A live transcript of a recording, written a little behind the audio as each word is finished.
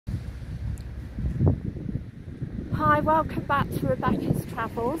Hi, welcome back to Rebecca's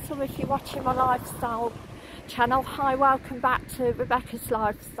Travels, or if you're watching my lifestyle channel, hi, welcome back to Rebecca's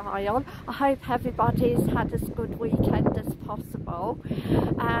Lifestyle. I hope everybody's had as good weekend as possible.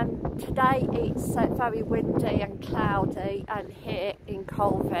 Today it's very windy and cloudy and here in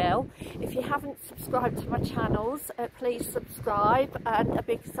Coalville. If you haven't subscribed to my channels, please subscribe and a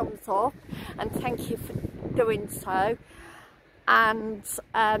big thumbs up, and thank you for doing so. And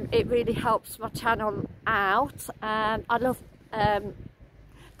it really helps my channel out. I love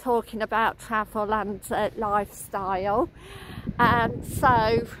talking about travel and lifestyle, and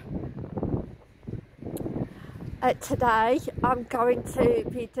so today I'm going to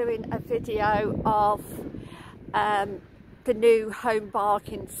be doing a video of the new home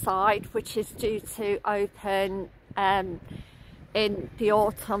bargain site, which is due to open in the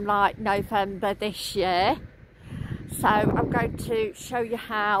autumn, like November this year. So I'm going to show you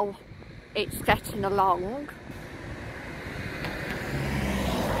how it's getting along.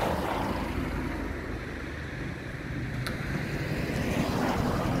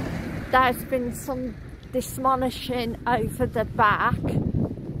 There's been some demolishing over the back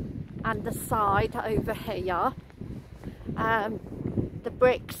and the side over here. The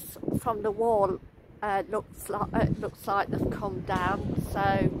bricks from the wall looks like they've come down,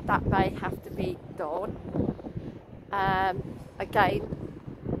 so that may have to be done. Again,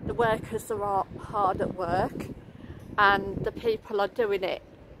 the workers are hard at work, and the people are doing it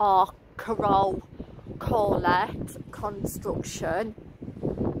are Coalville Construction,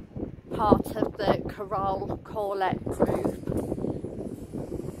 part of the Coalville group.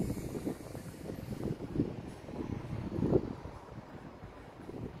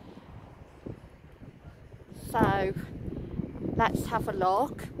 So let's have a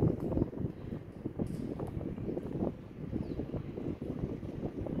look.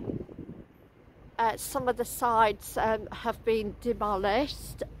 Some of the sides have been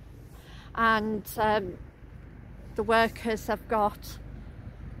demolished, and the workers have got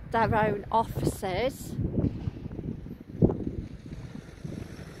their own offices.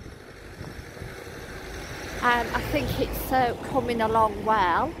 I think it's coming along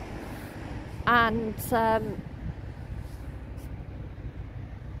well, and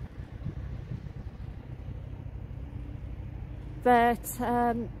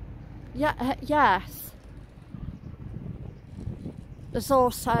yes, there's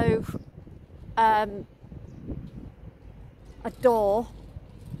also a door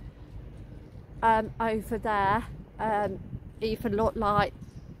over there, even look like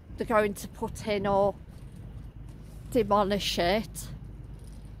they're going to put in or demolish it.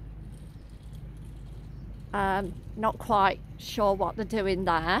 Not quite sure what they're doing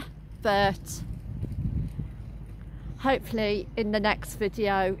there, but hopefully in the next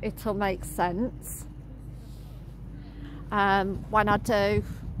video it'll make sense when I do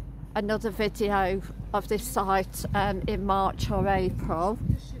another video of this site in March or April.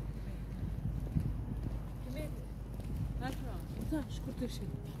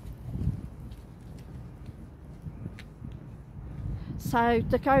 So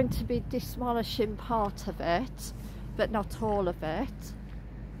they're going to be demolishing part of it, but not all of it.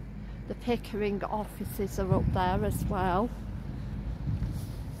 The Pickering offices are up there as well.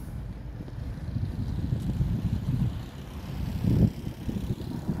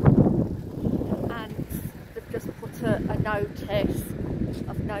 And they've just put a notice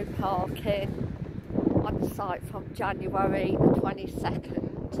of no parking on the site from January the 22nd.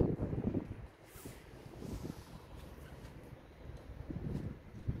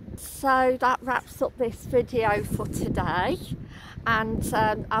 So that wraps up this video for today, and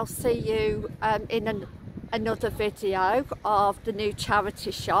I'll see you in another video of the new charity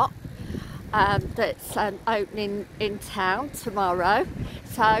shop that's opening in town tomorrow.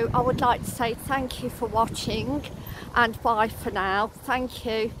 So I would like to say thank you for watching, and bye for now. Thank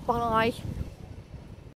you, bye.